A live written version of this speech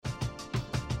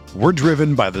We're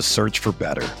driven by the search for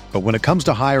better. But when it comes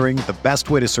to hiring, the best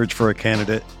way to search for a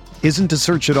candidate isn't to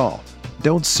search at all.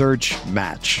 Don't search,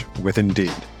 match with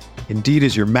Indeed. Indeed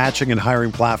is your matching and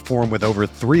hiring platform with over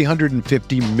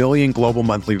 350 million global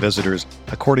monthly visitors,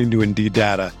 according to Indeed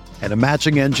data, and a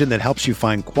matching engine that helps you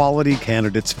find quality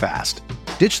candidates fast.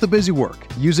 Ditch the busy work.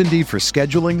 Use Indeed for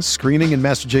scheduling, screening, and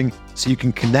messaging so you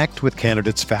can connect with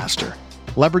candidates faster.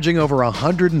 Leveraging over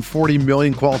 140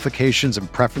 million qualifications and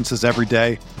preferences every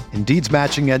day, Indeed's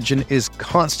matching engine is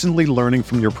constantly learning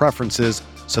from your preferences,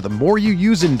 so the more you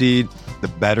use Indeed, the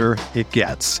better it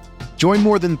gets. Join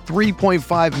more than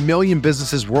 3.5 million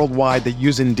businesses worldwide that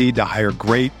use Indeed to hire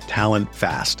great talent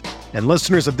fast. And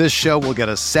listeners of this show will get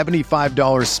a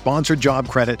 $75 sponsored job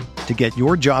credit to get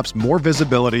your jobs more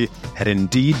visibility at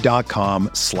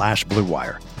Indeed.com/Blue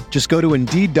Wire. Just go to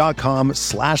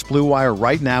Indeed.com/Blue Wire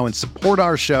right now and support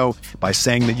our show by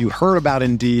saying that you heard about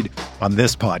Indeed on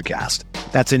this podcast.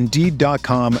 That's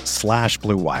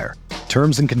Indeed.com/Blue Wire.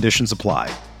 Terms and conditions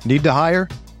apply. Need to hire?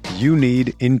 You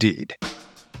need Indeed.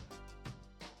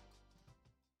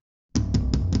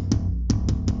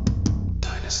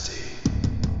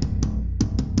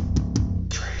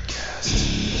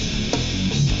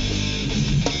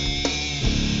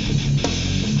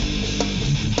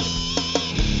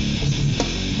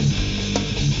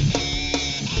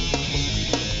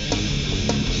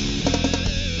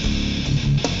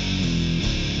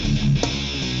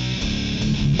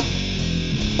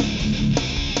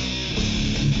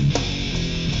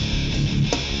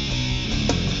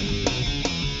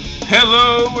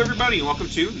 Hello, everybody, and welcome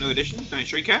to another edition of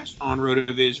Dynasty Tradecast on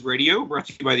RotoViz Radio, brought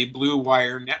to you by the Blue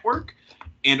Wire Network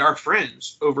and our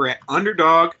friends over at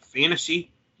Underdog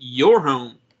Fantasy, your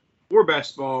home for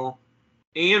best ball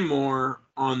and more.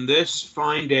 On this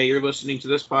fine day you're listening to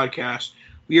this podcast,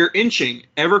 we are inching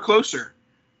ever closer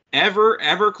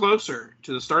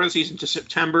to the start of the season, to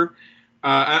September.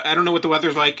 I don't know what the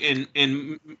weather's like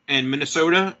in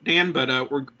Minnesota, Dan,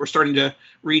 but we're starting to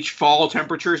reach fall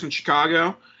temperatures in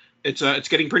Chicago. It's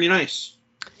getting pretty nice.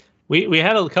 We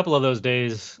had a couple of those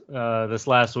days this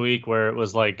last week where it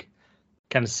was like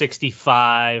kind of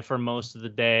 65 for most of the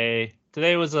day.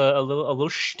 Today was a little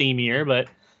steamier, but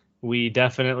we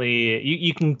definitely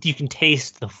you can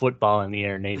taste the football in the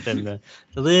air, Nathan. The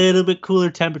little bit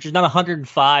cooler temperatures, not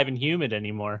 105 and humid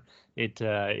anymore. It's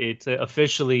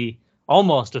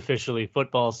almost officially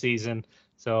football season.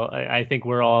 So I think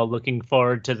we're all looking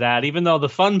forward to that, even though the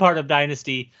fun part of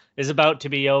Dynasty is about to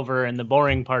be over and the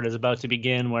boring part is about to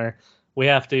begin, where we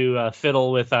have to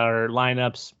fiddle with our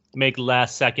lineups, make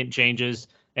last-second changes,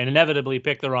 and inevitably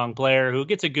pick the wrong player who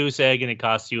gets a goose egg and it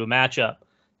costs you a matchup.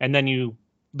 And then you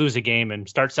lose a game and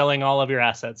start selling all of your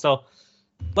assets. So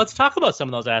let's talk about some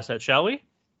of those assets, shall we?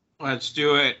 Let's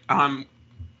do it.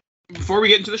 Before we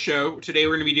get into the show, today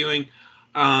we're going to be doing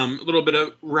a little bit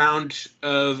of round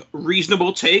of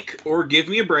reasonable take or give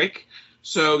me a break.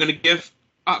 So going to give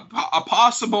a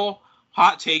possible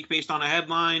hot take based on a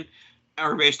headline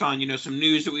or based on, some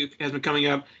news that has been coming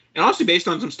up, and also based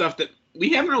on some stuff that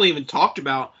we haven't really even talked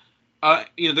about.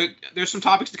 There's some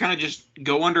topics that kind of just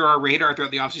go under our radar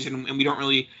throughout the offseason, and we don't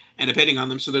really end up hitting on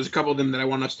them. So there's a couple of them that I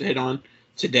want us to hit on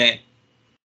today.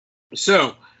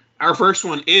 So our first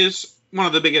one is one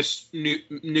of the biggest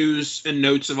news and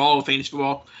notes of all of fantasy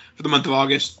football for the month of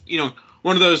August.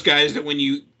 One of those guys that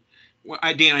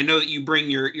Dan, I know that you bring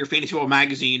your fantasy football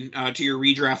magazine to your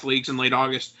redraft leagues in late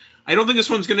August. I don't think this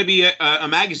one's going to be a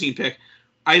magazine pick.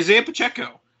 Isaiah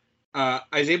Pacheco.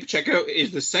 Isaiah Pacheco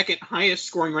is the second highest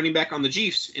scoring running back on the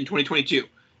Chiefs in 2022.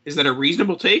 Is that a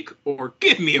reasonable take, or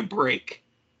give me a break?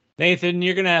 Nathan,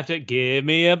 you're going to have to give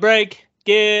me a break.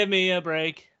 Give me a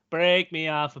break. Break me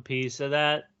off a piece of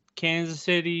that Kansas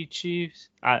City Chiefs.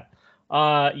 Give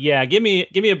me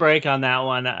a break on that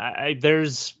one. I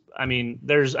think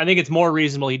it's more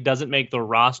reasonable he doesn't make the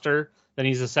roster than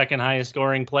he's the second highest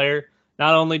scoring player.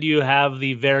 Not only do you have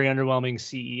the very underwhelming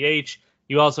CEH,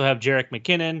 you also have Jerick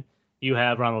McKinnon, you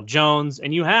have Ronald Jones,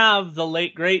 and you have the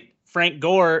late great Frank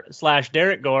Gore /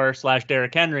 Derek Gore /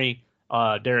 Derrick Henry,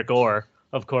 Derek Gore,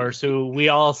 of course, who we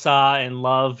all saw and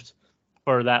loved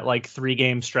for that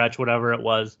 3-game stretch, whatever it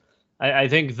was. I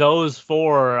think those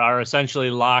four are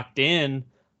essentially locked in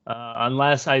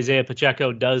unless Isaiah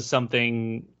Pacheco does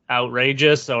something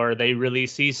outrageous or they really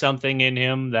see something in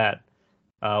him that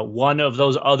one of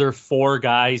those other four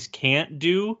guys can't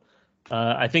do.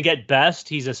 I think at best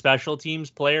he's a special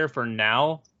teams player for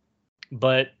now,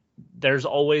 but there's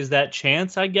always that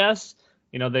chance, I guess.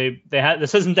 They had,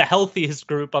 this isn't the healthiest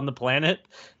group on the planet.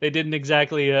 They didn't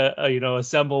exactly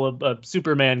assemble a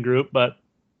Superman group, but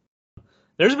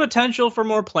there's potential for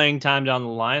more playing time down the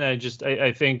line.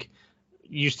 I think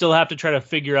you still have to try to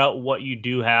figure out what you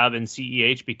do have in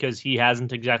CEH because he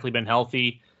hasn't exactly been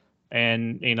healthy,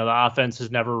 and the offense has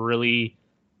never really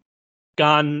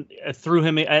gone through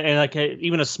him in like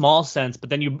even a small sense. But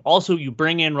then you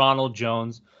bring in Ronald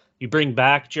Jones, you bring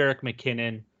back Jerick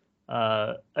McKinnon.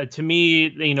 To me,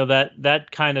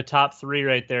 that kind of top three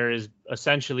right there is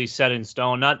essentially set in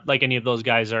stone. Not like any of those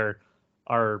guys are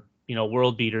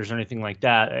world beaters or anything like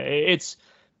that.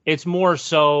 It's more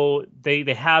so they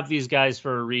have these guys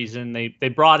for a reason. They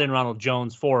brought in Ronald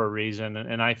Jones for a reason,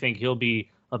 and I think he'll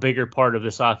be a bigger part of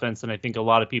this offense than I think a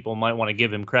lot of people might want to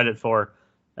give him credit for.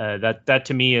 That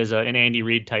to me is an Andy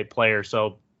Reid type player.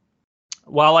 So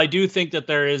while I do think that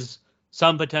there is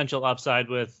some potential upside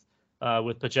with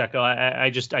Pacheco, I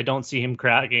don't see him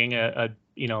cracking a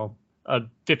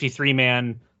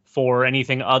 53-man for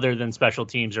anything other than special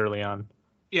teams early on.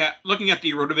 Yeah, looking at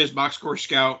the RotoViz box score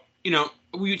scout,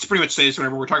 we pretty much say this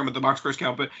whenever we're talking about the box score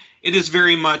scout, but it is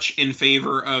very much in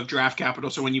favor of draft capital.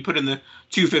 So when you put in the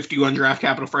 251 draft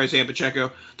capital for Isaiah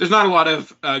Pacheco, there's not a lot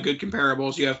of good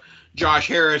comparables. You have Josh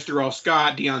Harris, Darrell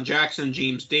Scott, Deion Jackson,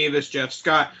 James Davis, Jeff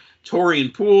Scott,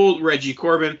 Torian Poole, Reggie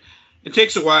Corbin. It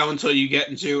takes a while until you get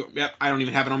into, I don't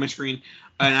even have it on my screen,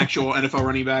 an actual NFL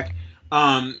running back.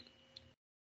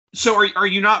 So are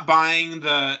you not buying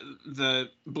the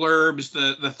blurbs,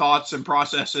 the thoughts and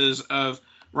processes of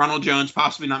Ronald Jones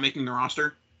possibly not making the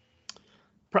roster?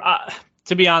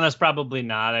 To be honest, probably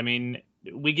not. I mean,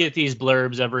 we get these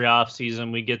blurbs every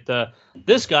offseason. We get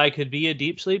this guy could be a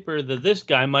deep sleeper, this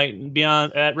guy might be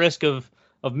at risk of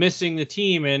missing the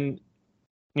team. And,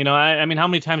 I mean, how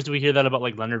many times do we hear that about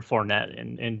like Leonard Fournette?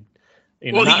 And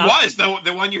well, he was,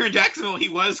 the 1 year in Jacksonville, he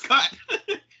was cut.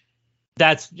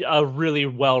 That's a really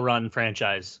well-run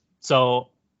franchise. So,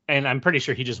 and I'm pretty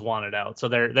sure he just wanted out. So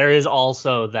there is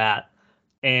also that.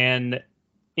 And,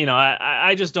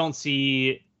 I just don't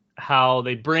see how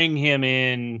they bring him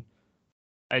in.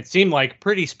 It seemed like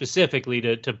pretty specifically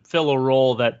to fill a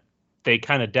role that they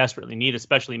kind of desperately need,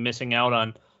 especially missing out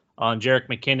on Jerick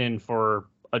McKinnon for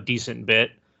a decent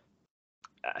bit.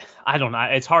 I don't know.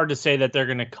 It's hard to say that they're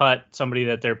going to cut somebody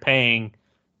that they're paying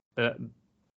a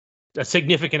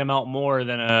significant amount more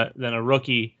than a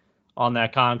rookie on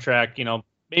that contract.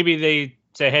 Maybe they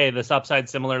say, hey, this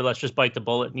upside's similar. Let's just bite the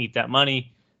bullet and eat that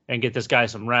money and get this guy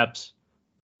some reps.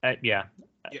 The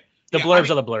blurbs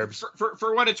are the blurbs.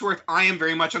 For what it's worth, I am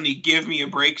very much on the give me a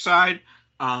break side.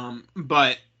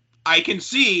 But I can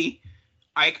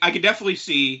definitely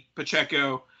see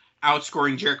Pacheco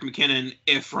outscoring Jerick McKinnon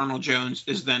if Ronald Jones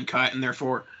is then cut, and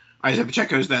therefore Isaiah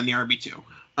Pacheco is then the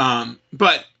RB2.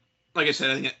 But like I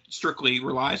said, I think it strictly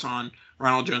relies on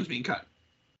Ronald Jones being cut.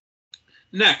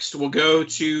 Next, we'll go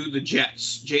to the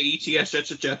Jets. Jets,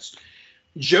 Jets.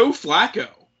 Joe Flacco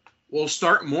will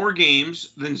start more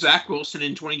games than Zach Wilson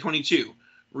in 2022.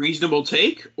 Reasonable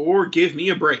take or give me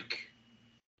a break?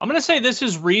 I'm going to say this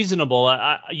is reasonable.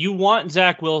 You want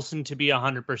Zach Wilson to be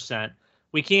 100%.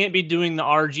 We can't be doing the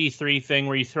RG3 thing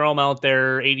where you throw him out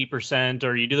there 80%,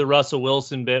 or you do the Russell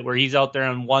Wilson bit where he's out there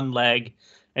on one leg,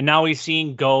 and now he's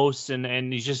seeing ghosts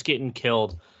and he's just getting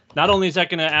killed. Not only is that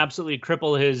going to absolutely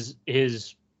cripple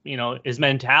his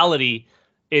mentality,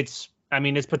 it's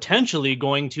potentially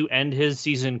going to end his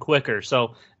season quicker.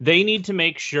 So they need to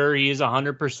make sure he is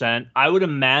 100%. I would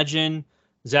imagine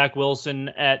Zach Wilson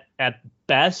at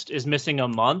best is missing a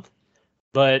month,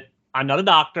 but I'm not a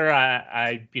doctor.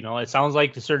 It sounds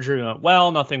like the surgery went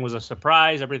well. Nothing was a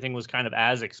surprise. Everything was kind of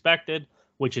as expected,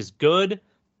 which is good.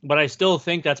 But I still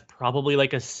think that's probably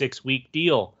like a 6-week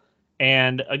deal.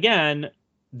 And again,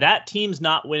 that team's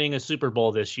not winning a Super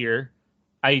Bowl this year.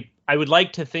 I would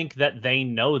like to think that they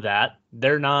know that.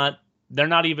 They're not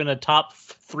even a top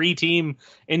 3 team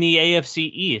in the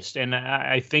AFC East. And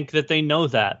I think that they know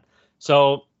that.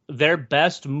 So their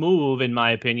best move, in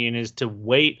my opinion, is to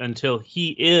wait until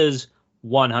he is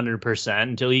 100%,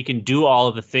 until he can do all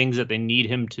of the things that they need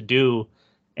him to do.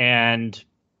 And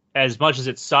as much as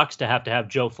it sucks to have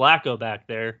Joe Flacco back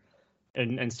there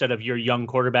instead of your young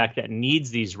quarterback that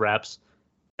needs these reps,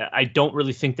 I don't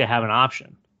really think they have an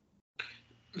option.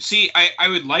 See, I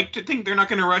would like to think they're not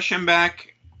going to rush him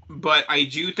back, but I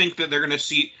do think that they're going to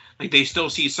see, like, they still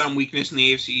see some weakness in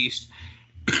the AFC East.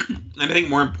 And I think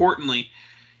more importantly,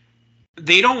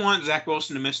 they don't want Zach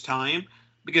Wilson to miss time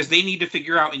because they need to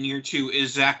figure out in year 2,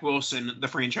 is Zach Wilson the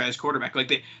franchise quarterback?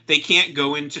 Like, they can't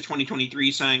go into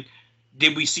 2023 saying,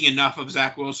 did we see enough of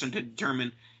Zach Wilson to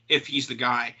determine if he's the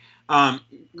guy?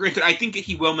 Granted, I think that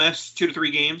he will miss 2 to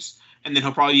 3 games, and then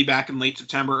he'll probably be back in late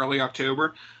September, early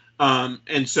October.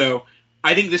 And so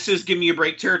I think this is give me a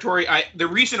break territory. The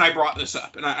reason I brought this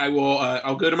up, and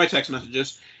I'll go to my text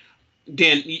messages.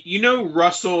 Dan,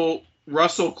 Russell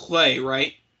Russell Clay,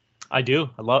 right? I do.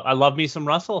 I love me some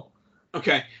Russell.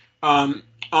 Okay.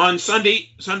 On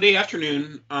Sunday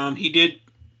afternoon, he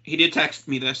did text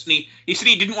me this, and he said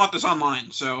he didn't want this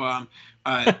online. So,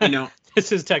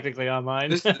 This is technically online.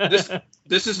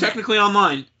 this is technically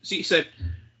online. So he said,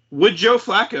 "Would Joe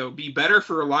Flacco be better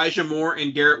for Elijah Moore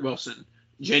and Garrett Wilson?"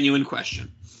 Genuine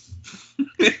question.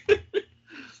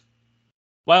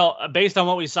 Well, based on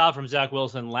what we saw from Zach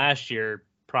Wilson last year,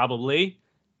 probably,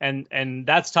 and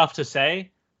that's tough to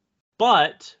say.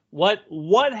 But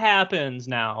what happens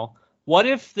now? What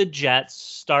if the Jets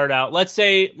start out? Let's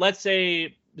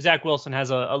say Zach Wilson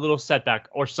has a little setback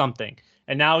or something,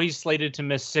 and now he's slated to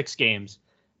miss 6 games.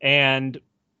 And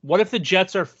what if the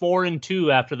Jets are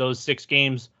 4-2 after those 6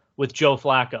 games with Joe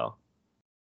Flacco?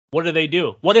 What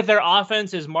do? What if their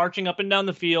offense is marching up and down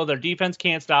the field, their defense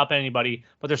can't stop anybody,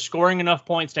 but they're scoring enough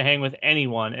points to hang with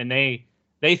anyone, and they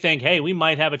think, hey, we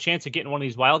might have a chance of getting one of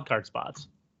these wild card spots?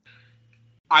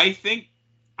 I think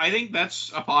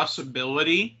that's a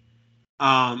possibility,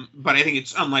 but I think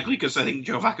it's unlikely because I think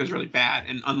Joe Flacco is really bad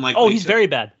and unlikely. Oh, he's very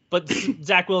bad, but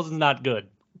Zach Wilson's not good.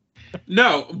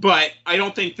 No, but I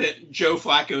don't think that Joe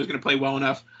Flacco is going to play well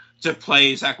enough to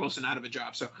play Zach Wilson out of a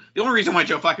job. So the only reason why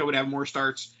Joe Flacco would have more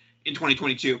starts in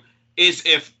 2022 is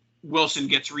if Wilson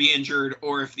gets re-injured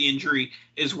or if the injury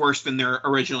is worse than they're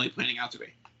originally planning out to be.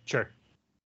 Sure.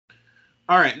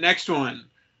 All right, next one.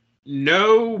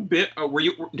 No bit.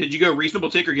 Did you go reasonable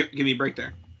take or give me a break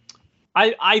there?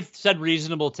 I said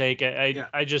reasonable take.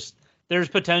 I just there's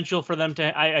potential for them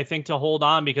to I think to hold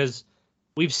on because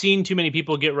we've seen too many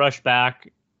people get rushed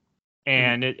back,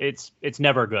 and it's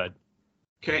never good.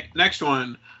 Okay, next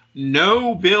one.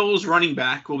 No Bills running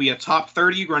back will be a top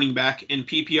 30 running back in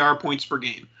PPR points per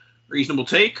game. Reasonable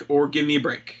take or give me a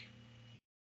break?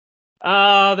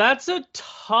 That's a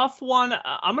tough one.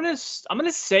 I'm gonna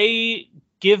say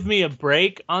give me a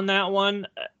break on that one.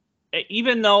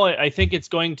 Even though I think it's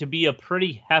going to be a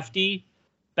pretty hefty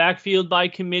backfield by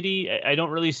committee, I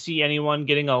don't really see anyone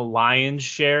getting a lion's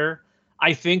share.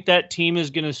 I think that team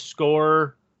is going to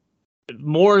score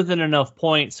more than enough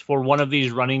points for one of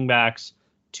these running backs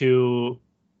to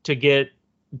get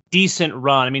decent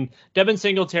run. I mean, Devin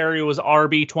Singletary was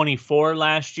RB24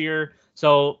 last year,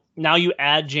 so now you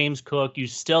add James Cook, you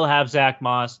still have Zach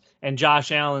Moss, and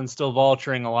Josh Allen still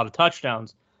vulturing a lot of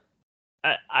touchdowns.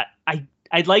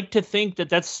 I'd like to think that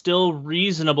that's still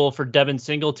reasonable for Devin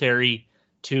Singletary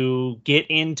to get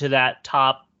into that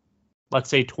top, let's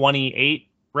say 28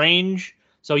 range.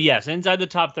 So yes, inside the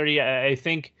top 30, I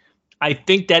think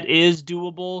that is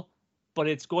doable, but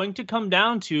it's going to come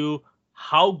down to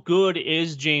how good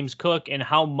is James Cook and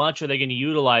how much are they going to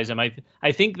utilize him.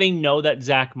 I think they know that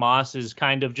Zach Moss is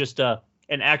kind of just an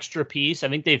extra piece. I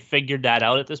think they've figured that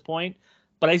out at this point,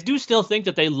 but I do still think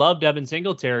that they love Devin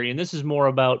Singletary, and this is more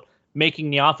about making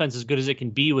the offense as good as it can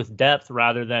be with depth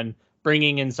rather than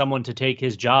bringing in someone to take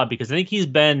his job, because I think he's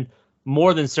been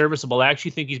more than serviceable. I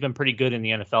actually think he's been pretty good in the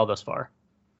NFL thus far.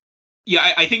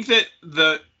 Yeah, I think that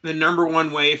the number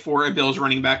one way for a Bills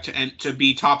running back to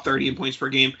be top 30 in points per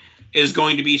game is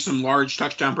going to be some large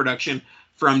touchdown production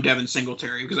from Devin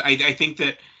Singletary, because I think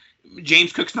that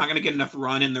James Cook's not going to get enough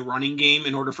run in the running game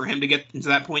in order for him to get into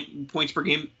that points per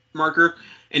game marker.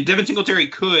 And Devin Singletary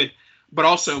could, but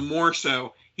also more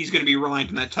so, he's going to be reliant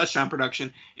on that touchdown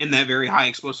production in that very high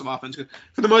explosive offense.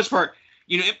 For the most part,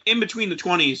 in between the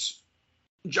 20s,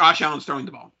 Josh Allen's throwing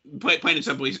the ball. Plain and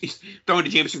simple, he's throwing to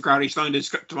Jamison Crowder, he's throwing to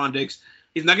Stephon Diggs.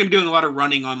 He's not going to be doing a lot of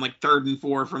running on like 3rd and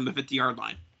 4 from the 50-yard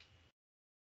line.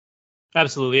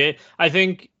 Absolutely. I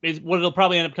think what it'll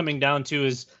probably end up coming down to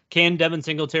is, can Devin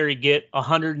Singletary get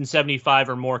 175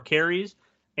 or more carries?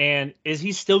 And is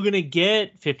he still going to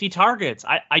get 50 targets?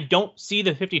 I don't see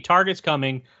the 50 targets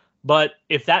coming, but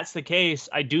if that's the case,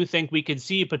 I do think we could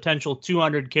see a potential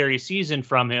 200 carry season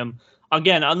from him.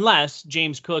 Again, unless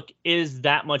James Cook is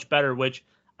that much better, which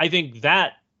I think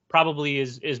that probably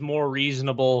is more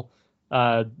reasonable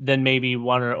than maybe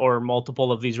one or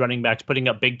multiple of these running backs putting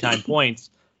up big time points.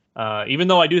 Even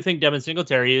though I do think Devin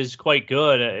Singletary is quite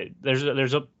good, there's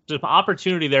an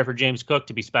opportunity there for James Cook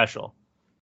to be special.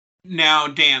 Now,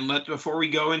 Dan, before we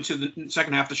go into the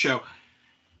second half of the show,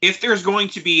 if there's going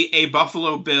to be a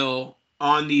Buffalo Bill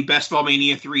on the Best Ball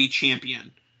Mania 3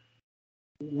 champion,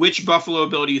 which Buffalo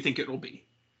Bill do you think it will be?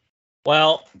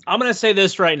 Well, I'm going to say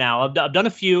this right now. I've done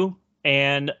a few,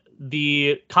 and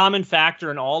the common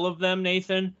factor in all of them,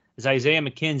 Nathan, is Isaiah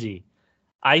McKenzie.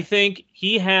 I think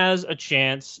he has a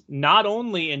chance not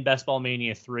only in Best Ball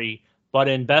Mania 3, but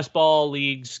in Best Ball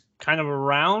leagues kind of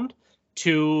around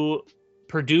to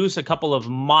produce a couple of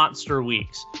monster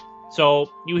weeks.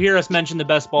 So you hear us mention the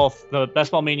Best Ball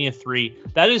Mania 3.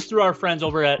 That is through our friends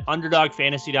over at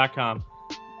UnderdogFantasy.com.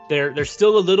 There's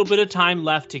still a little bit of time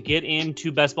left to get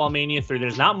into Best Ball Mania 3.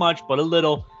 There's not much, but a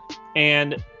little.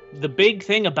 And the big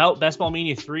thing about Best Ball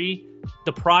Mania 3,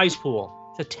 the prize pool.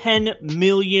 It's a $10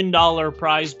 million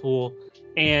prize pool.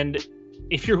 And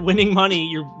if you're winning money,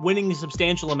 you're winning a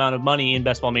substantial amount of money in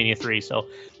Best Ball Mania 3. So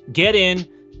get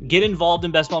involved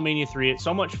in Best Ball Mania 3. It's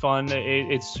so much fun.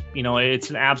 It's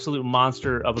an absolute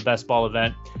monster of a best ball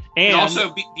event. And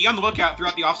also be on the lookout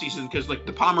throughout the offseason because like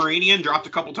the Pomeranian dropped a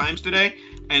couple times today,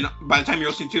 and by the time you're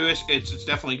listening to us, it's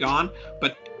definitely gone.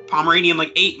 But Pomeranian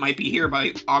 8 might be here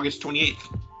by August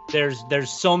 28th. There's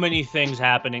so many things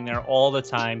happening there all the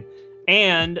time,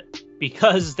 and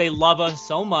because they love us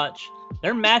so much,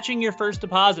 they're matching your first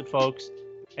deposit, folks.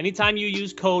 Anytime you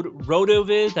use code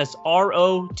ROTOVIZ, that's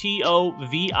ROTOVIZ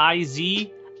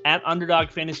at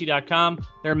UnderdogFantasy.com,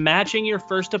 they're matching your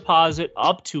first deposit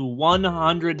up to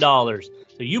 $100.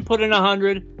 So you put in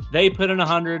 $100, they put in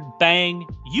 $100, bang,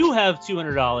 you have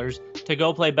 $200 to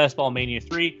go play Best Ball Mania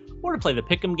 3 or to play the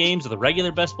Pick'em games or the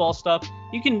regular Best Ball stuff.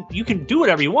 You can do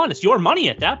whatever you want. It's your money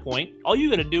at that point. All you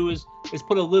got to do is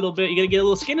put a little bit, you got to get a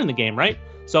little skin in the game, right?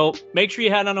 So make sure you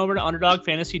head on over to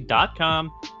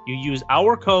UnderdogFantasy.com. You use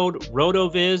our code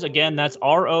ROTOVIZ. Again, that's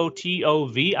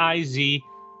ROTOVIZ.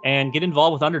 And get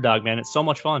involved with Underdog, man. It's so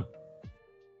much fun.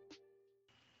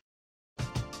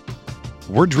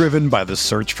 We're driven by the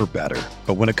search for better.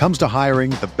 But when it comes to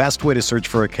hiring, the best way to search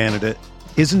for a candidate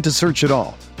isn't to search at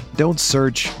all. Don't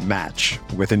search, match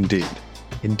with Indeed.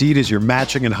 Indeed is your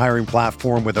matching and hiring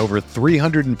platform with over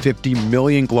 350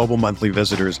 million global monthly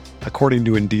visitors, according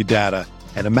to Indeed data,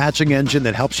 and a matching engine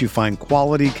that helps you find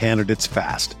quality candidates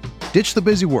fast. Ditch the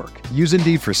busy work. Use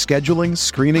Indeed for scheduling,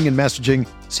 screening, and messaging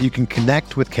so you can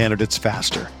connect with candidates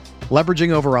faster. Leveraging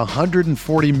over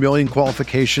 140 million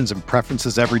qualifications and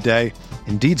preferences every day,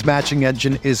 Indeed's matching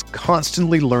engine is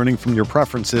constantly learning from your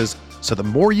preferences, so the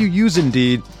more you use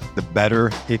Indeed, the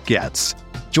better it gets.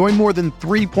 Join more than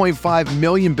 3.5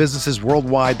 million businesses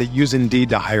worldwide that use Indeed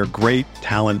to hire great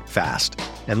talent fast.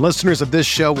 And listeners of this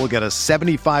show will get a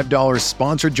 $75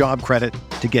 sponsored job credit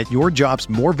to get your jobs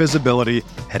more visibility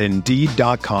at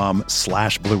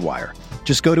Indeed.com/Blue Wire.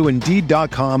 Just go to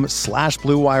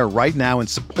Indeed.com/Blue Wire right now and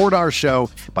support our show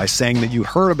by saying that you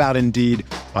heard about Indeed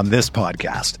on this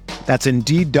podcast. That's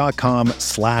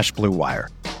Indeed.com/Blue Wire.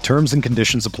 Terms and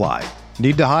conditions apply.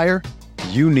 Need to hire?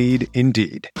 You need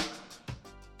Indeed.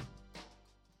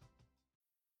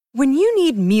 When you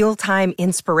need mealtime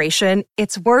inspiration,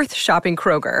 it's worth shopping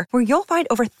Kroger, where you'll find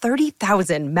over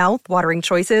 30,000 mouth-watering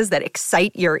choices that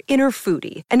excite your inner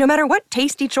foodie. And no matter what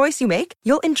tasty choice you make,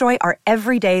 you'll enjoy our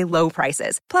everyday low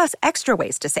prices, plus extra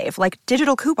ways to save, like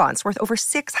digital coupons worth over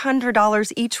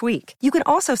 $600 each week. You can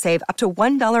also save up to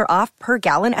 $1 off per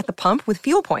gallon at the pump with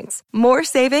fuel points. More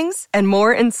savings and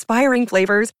more inspiring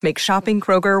flavors make shopping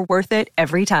Kroger worth it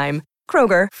every time.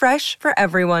 Kroger, fresh for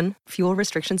everyone. Fuel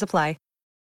restrictions apply.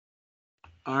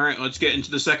 All right, let's get into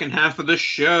the second half of the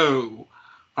show.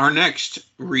 Our next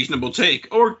reasonable take,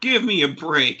 or give me a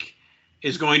break,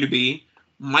 is going to be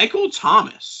Michael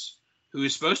Thomas, who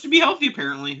is supposed to be healthy,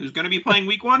 apparently, who's going to be playing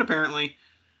week 1, apparently.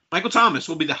 Michael Thomas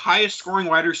will be the highest scoring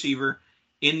wide receiver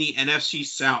in the NFC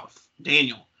South.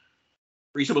 Daniel,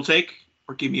 reasonable take,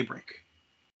 or give me a break?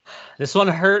 This one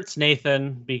hurts,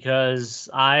 Nathan, because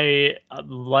I,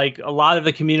 like a lot of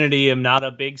the community, am not a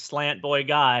big slant boy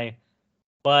guy,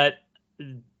 but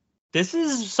this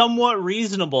is somewhat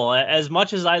reasonable. As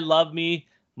much as I love me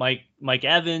Mike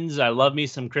Evans, I love me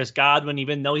some Chris Godwin,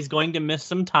 even though he's going to miss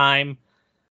some time.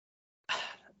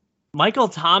 Michael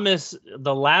Thomas,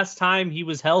 the last time he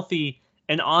was healthy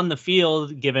and on the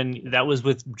field, given that was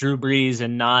with Drew Brees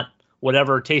and not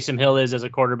whatever Taysom Hill is as a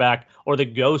quarterback or the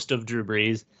ghost of Drew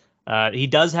Brees. He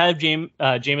does have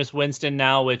Jameis Winston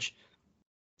now, which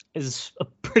is a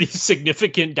pretty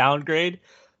significant downgrade.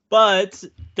 But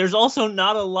there's also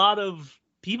not a lot of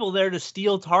people there to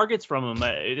steal targets from him.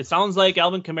 It sounds like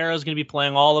Alvin Kamara is going to be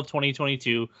playing all of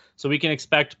 2022, so we can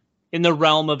expect in the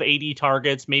realm of 80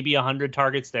 targets, maybe 100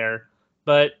 targets there.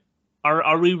 But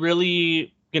are we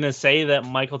really going to say that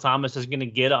Michael Thomas is going to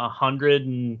get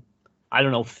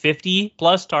 50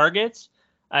 plus targets?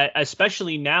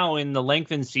 Especially now in the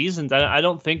lengthened seasons, I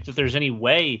don't think that there's any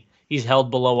way he's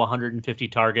held below 150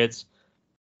 targets.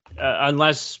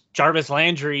 Unless Jarvis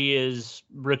Landry is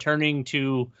returning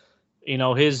to,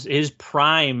 his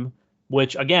prime,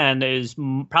 which again is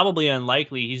probably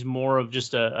unlikely. He's more of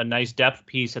just a nice depth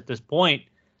piece at this point.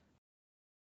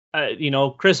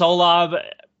 Chris Olave,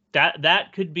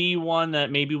 that could be one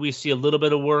that maybe we see a little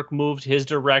bit of work moved his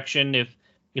direction if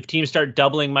if teams start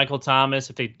doubling Michael Thomas,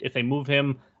 if they move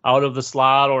him out of the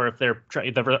slot, or if they're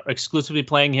exclusively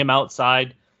playing him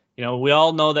outside. We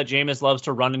all know that Jameis loves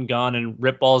to run and gun and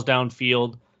rip balls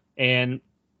downfield, and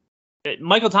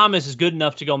Michael Thomas is good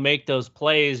enough to go make those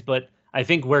plays, but I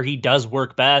think where he does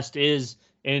work best is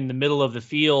in the middle of the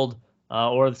field,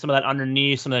 or some of that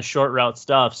underneath, some of that short route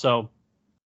stuff. So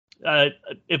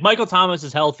if Michael Thomas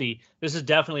is healthy, this is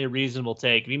definitely a reasonable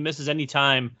take. If he misses any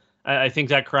time, I think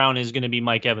that crown is going to be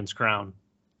Mike Evans' crown.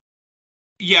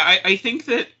 Yeah, I think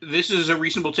that this is a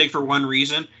reasonable take for one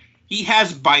reason. He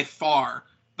has by far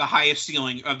the highest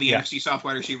ceiling of the NFC South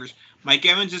wide receivers. Mike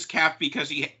Evans is capped because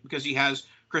he has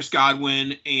Chris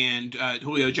Godwin and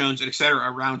Julio Jones, et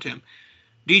cetera, around him.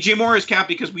 DJ Moore is capped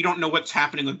because we don't know what's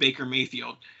happening with Baker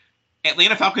Mayfield.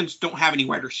 Atlanta Falcons don't have any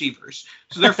wide receivers.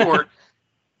 So therefore,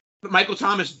 Michael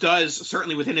Thomas does,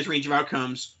 certainly within his range of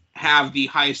outcomes, have the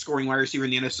highest scoring wide receiver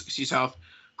in the NFC South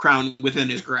crown within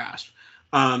his grasp.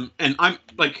 And I'm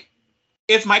like,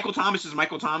 if Michael Thomas is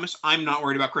Michael Thomas, I'm not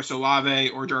worried about Chris Olave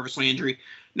or Jarvis Landry.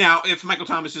 Now, if Michael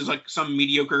Thomas is like some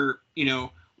mediocre,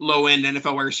 low-end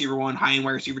NFL wide receiver 1, high-end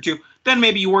wide receiver 2, then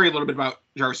maybe you worry a little bit about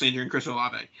Jarvis Landry and Chris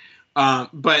Olave.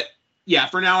 But yeah,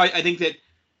 for now, I think that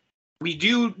we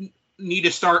do need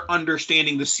to start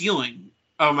understanding the ceiling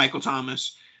of Michael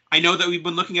Thomas. I know that we've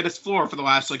been looking at his floor for the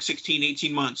last 16,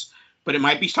 18 months, but it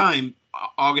might be time,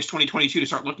 August 2022, to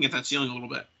start looking at that ceiling a little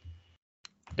bit.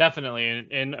 Definitely.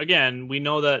 And again, we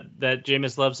know that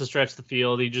Jameis loves to stretch the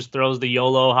field. He just throws the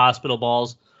YOLO hospital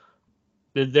balls.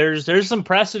 There's some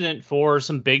precedent for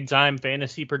some big-time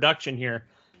fantasy production here.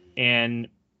 And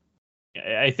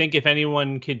I think if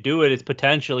anyone could do it, it's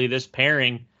potentially this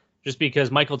pairing, just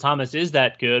because Michael Thomas is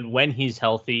that good when he's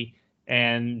healthy,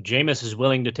 and Jameis is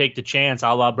willing to take the chance,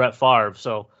 a la Brett Favre.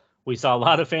 So we saw a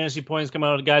lot of fantasy points come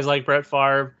out of guys like Brett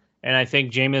Favre, and I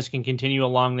think Jameis can continue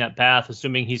along that path,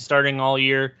 assuming he's starting all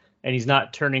year and he's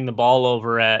not turning the ball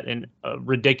over at a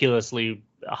ridiculously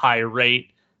high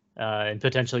rate, and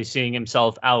potentially seeing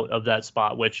himself out of that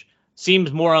spot, which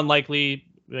seems more unlikely,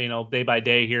 day by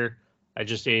day here. I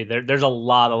just say there's a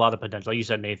lot of potential. Like you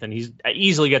said, Nathan, he's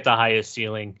easily get the highest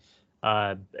ceiling,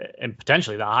 and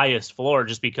potentially the highest floor,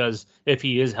 just because if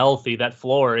he is healthy, that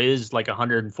floor is like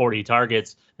 140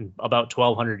 targets and about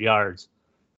 1,200 yards.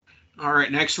 All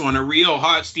right, next one, a real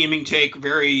hot steaming take,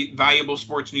 very valuable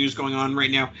sports news going on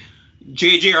right now.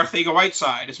 J.J.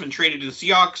 Arcega-Whiteside has been traded to the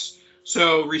Seahawks,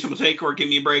 so reasonable take or give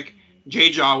me a break.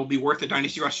 J-Jaw will be worth a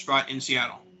dynasty roster spot in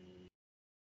Seattle.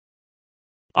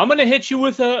 I'm going to hit you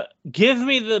with a give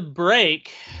me the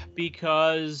break,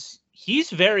 because he's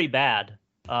very bad.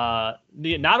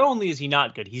 Not only is he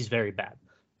not good, he's very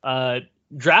bad.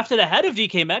 Drafted ahead of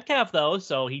DK Metcalf, though,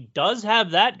 so he does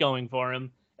have that going for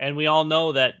him. And we all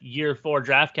know that year 4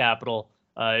 draft capital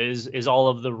is all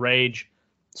of the rage.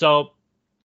 So,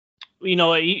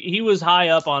 he was high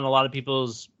up on a lot of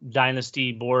people's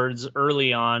dynasty boards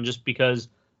early on, just because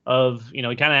of, he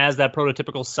kind of has that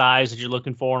prototypical size that you're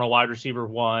looking for in a wide receiver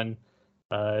 1.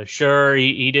 Sure,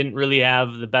 he didn't really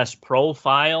have the best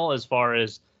profile as far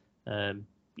as,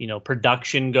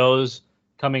 production goes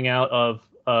coming out of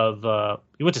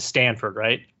he went to Stanford,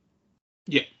 right?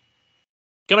 Yeah.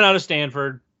 Coming out of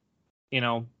Stanford,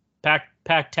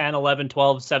 Pac 10, 11,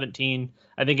 12, 17.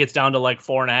 I think it's down to like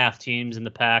 4.5 teams in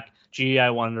the Pac. Gee,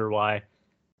 I wonder why.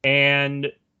 And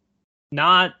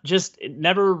it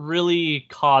never really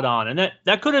caught on. And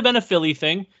that could have been a Philly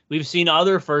thing. We've seen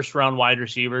other first-round wide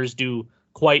receivers do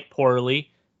quite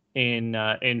poorly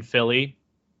in Philly.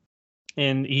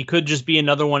 And he could just be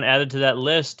another one added to that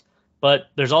list. But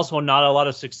there's also not a lot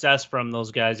of success from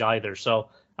those guys either. So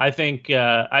I think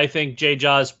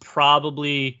J-Jaw is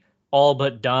probably all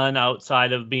but done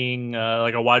outside of being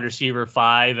like a wide receiver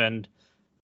 5 and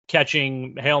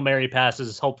catching Hail Mary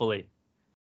passes, hopefully.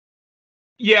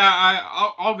 Yeah,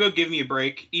 I'll go give me a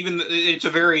break. Even it's a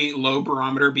very low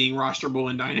barometer being rosterable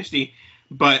in Dynasty,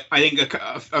 but I think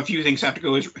a few things have to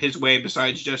go his way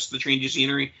besides just the change of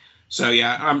scenery. So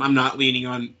yeah, I'm not leaning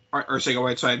on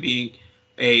Arcega-Whiteside being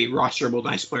a rosterable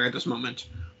Dynasty player at this moment.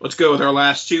 Let's go with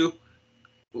our second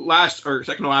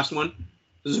to last one.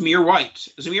 Zamir White.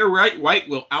 Zamir White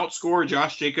will outscore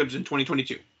Josh Jacobs in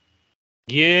 2022.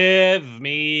 Give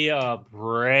me a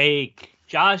break.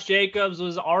 Josh Jacobs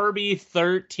was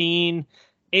RB13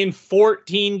 in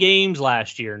 14 games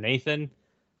last year, Nathan.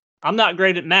 I'm not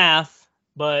great at math,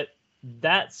 but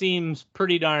that seems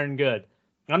pretty darn good.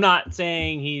 I'm not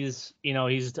saying he's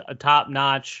a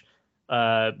top-notch,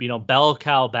 bell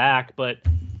cow back, but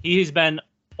he's been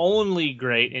only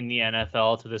great in the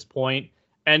NFL to this point.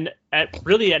 And at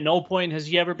no point has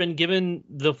he ever been given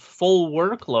the full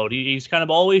workload. He's kind of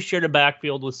always shared a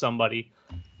backfield with somebody.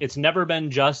 It's never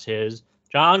been just his.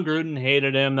 John Gruden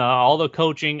hated him. All the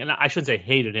coaching, and I shouldn't say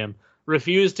hated him,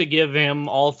 refused to give him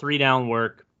all 3-down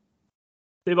work.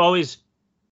 They've always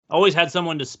had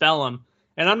someone to spell him.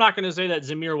 And I'm not going to say that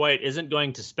Zamir White isn't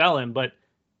going to spell him, but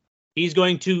he's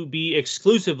going to be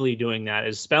exclusively doing that,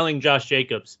 is spelling Josh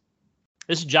Jacobs.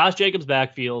 This is Josh Jacobs'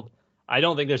 backfield. I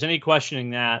don't think there's any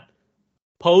questioning that.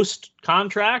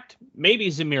 Post-contract, maybe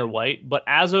Zamir White, but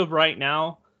as of right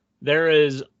now, there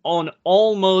is an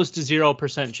almost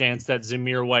 0% chance that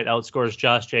Zamir White outscores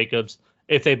Josh Jacobs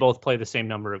if they both play the same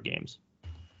number of games.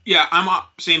 Yeah, I'm on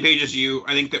the same page as you.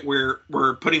 I think that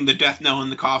we're putting the death knell in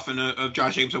the coffin of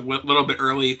Josh Jacobs a little bit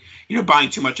early, buying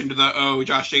too much into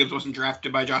Josh Jacobs wasn't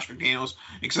drafted by Josh McDaniels,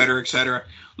 et cetera, et cetera.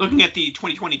 Looking at the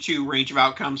 2022 range of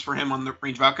outcomes for him on the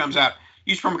Range of Outcomes app,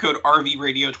 use promo code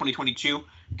RVRadio 2022.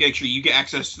 Make sure you get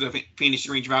access to the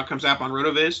Fantasy Range of Outcomes app on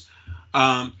RotoViz.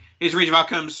 His range of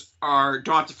outcomes are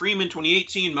Devonta Freeman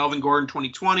 2018, Melvin Gordon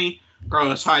 2020,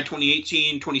 Carlos Hyde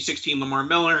 2018, 2016 Lamar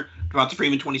Miller, Devonta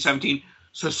Freeman 2017.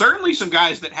 So certainly some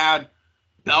guys that had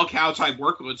bell cow type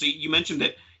workloads. So you mentioned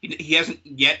that he hasn't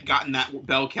yet gotten that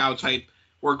bell cow type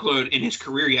workload in his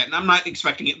career yet, and I'm not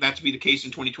expecting that to be the case in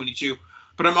 2022.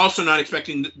 But I'm also not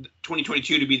expecting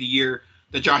 2022 to be the year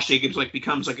that Josh Jacobs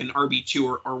becomes an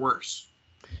RB2 or worse.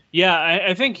 Yeah,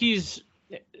 I think he's,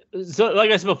 so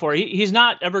like I said before, he's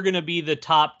not ever going to be the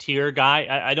top tier guy.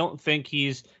 I don't think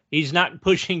he's not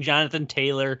pushing Jonathan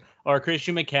Taylor or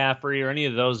Christian McCaffrey or any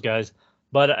of those guys.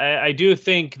 But I do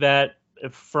think that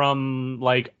from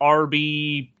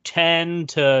RB 10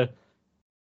 to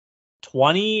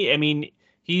 20, I mean,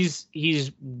 he's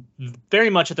very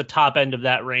much at the top end of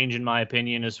that range, in my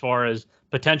opinion, as far as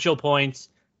potential points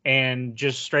and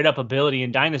just straight up ability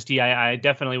in Dynasty. I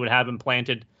definitely would have him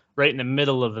planted right in the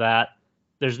middle of that.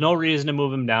 There's no reason to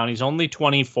move him down. He's only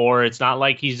 24. It's not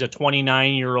like he's a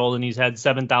 29-year-old and he's had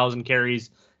 7,000 carries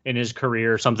in his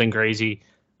career or something crazy.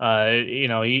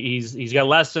 He's got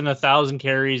less than 1,000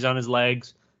 carries on his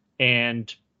legs,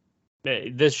 and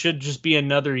this should just be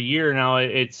another year. Now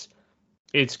it's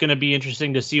going to be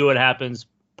interesting to see what happens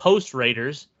post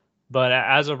Raiders, but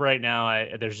as of right now,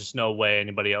 there's just no way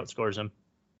anybody outscores him.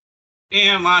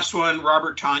 And last one,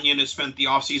 Robert Tonyan has spent the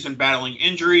offseason battling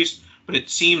injuries, but it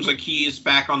seems like he is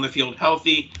back on the field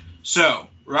healthy. So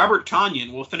Robert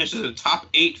Tonyan will finish as a top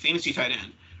 8 fantasy tight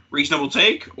end. Reasonable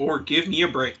take or give me a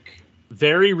break?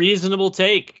 Very reasonable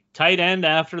take. Tight end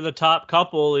after the top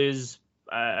couple is,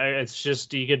 it's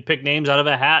just, you could pick names out of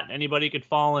a hat. Anybody could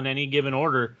fall in any given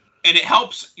order. And it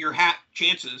helps your hat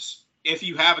chances if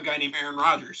you have a guy named Aaron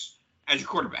Rodgers as your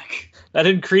quarterback. That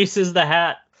increases the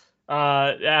hat.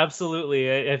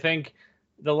 Absolutely. I think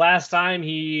the last time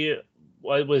he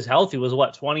was healthy was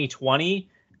 2020,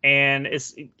 and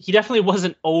he definitely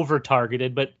wasn't over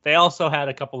targeted, but they also had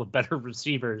a couple of better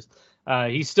receivers.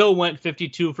 He still went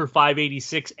 52 for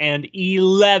 586 and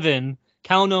 11,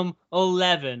 count them,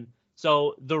 11.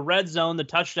 So the red zone, the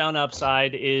touchdown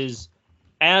upside is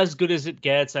as good as it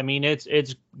gets. I mean, it's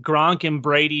Gronk and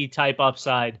Brady type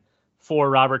upside for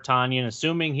Robert Tonyan,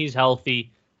 assuming he's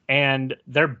healthy. And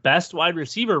their best wide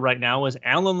receiver right now is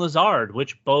Allen Lazard,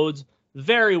 which bodes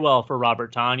very well for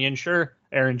Robert Tonyan. Sure,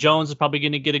 Aaron Jones is probably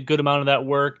going to get a good amount of that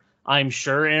work. I'm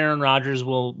sure Aaron Rodgers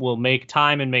will make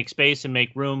time and make space and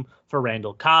make room for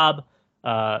Randall Cobb.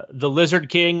 The Lizard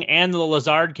King and the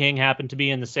Lazard King happen to be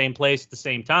in the same place at the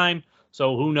same time.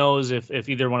 So who knows if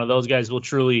either one of those guys will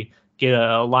truly get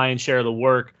a lion's share of the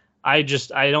work. I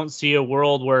don't see a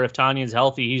world where if Tonyan's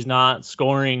healthy, he's not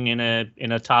scoring in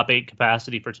a top 8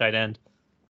 capacity for tight end.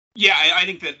 Yeah, I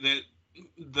think that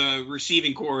the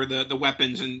receiving core, the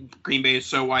weapons in Green Bay is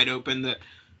so wide open that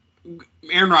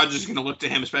Aaron Rodgers is going to look to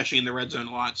him, especially in the red zone,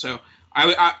 a lot. So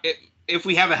if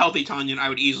we have a healthy Tonyan, I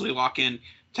would easily lock in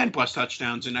 10 plus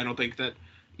touchdowns. And I don't think that,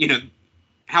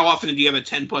 how often do you have a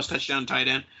 10 plus touchdown tight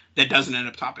end that doesn't end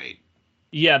up top 8?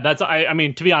 Yeah, I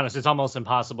mean, to be honest, it's almost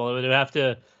impossible. It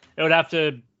would have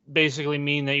to basically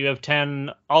mean that you have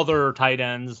 10 other tight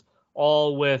ends,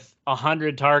 all with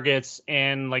 100 targets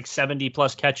and 70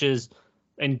 plus catches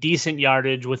and decent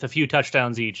yardage with a few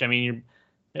touchdowns each. I mean,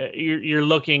 you're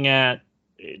looking at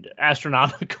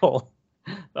astronomical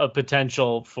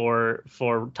potential for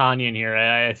Tonyan here.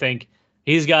 I think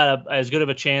he's got as good of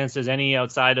a chance as any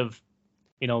outside of,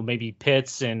 maybe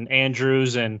Pitts and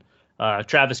Andrews and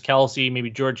Travis Kelce,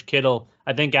 maybe George Kittle.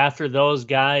 I think after those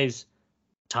guys,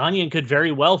 Tonyan could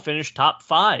very well finish top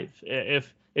 5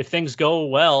 if things go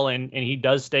well and he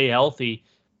does stay healthy.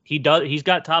 He's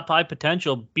got top 5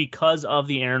 potential because of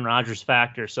the Aaron Rodgers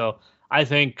factor. So I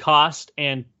think cost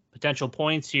and potential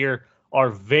points here are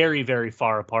very, very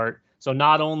far apart. So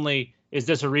not only is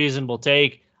this a reasonable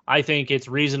take, I think it's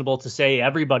reasonable to say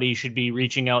everybody should be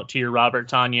reaching out to your Robert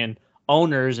Tonyan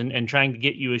owners and trying to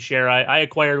get you a share. I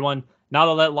acquired one not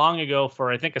all that long ago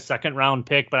for, I think, a second-round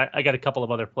pick, but I got a couple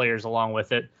of other players along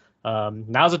with it.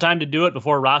 Now's the time to do it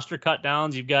before roster cut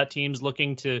downs. You've got teams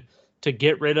looking to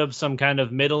get rid of some kind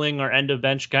of middling or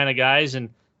end-of-bench kind of guys, and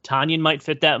Tonyan might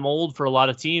fit that mold for a lot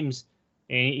of teams.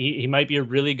 And he might be a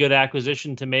really good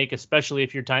acquisition to make, especially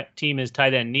if your team is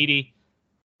tight end needy.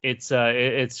 You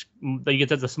get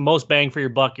the most bang for your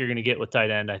buck you're going to get with tight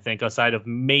end, I think, aside of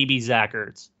maybe Zach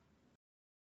Ertz.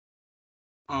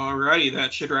 Alrighty,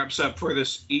 that should wrap us up for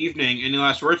this evening. Any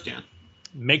last words, Dan?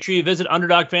 Make sure you visit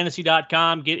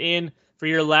UnderdogFantasy.com. Get in for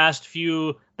your last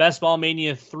few Best Ball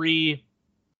Mania 3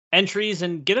 entries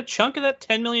and get a chunk of that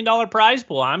 $10 million prize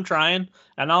pool. I'm trying,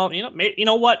 and I'll, you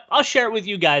know what? I'll share it with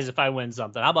you guys if I win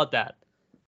something. How about that?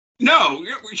 No,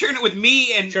 you're sharing it with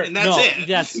me, and that's it.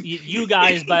 That's you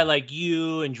guys by like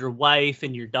you and your wife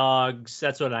and your dogs.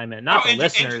 That's what I meant, not the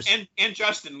listeners. And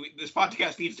Justin, this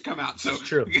podcast needs to come out. So it's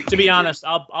true. To be honest,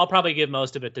 I'll probably give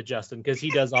most of it to Justin because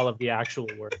he does all of the actual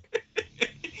work.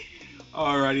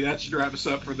 Alrighty, that should wrap us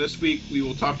up for this week. We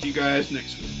will talk to you guys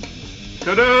next week.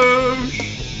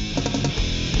 Kadosh!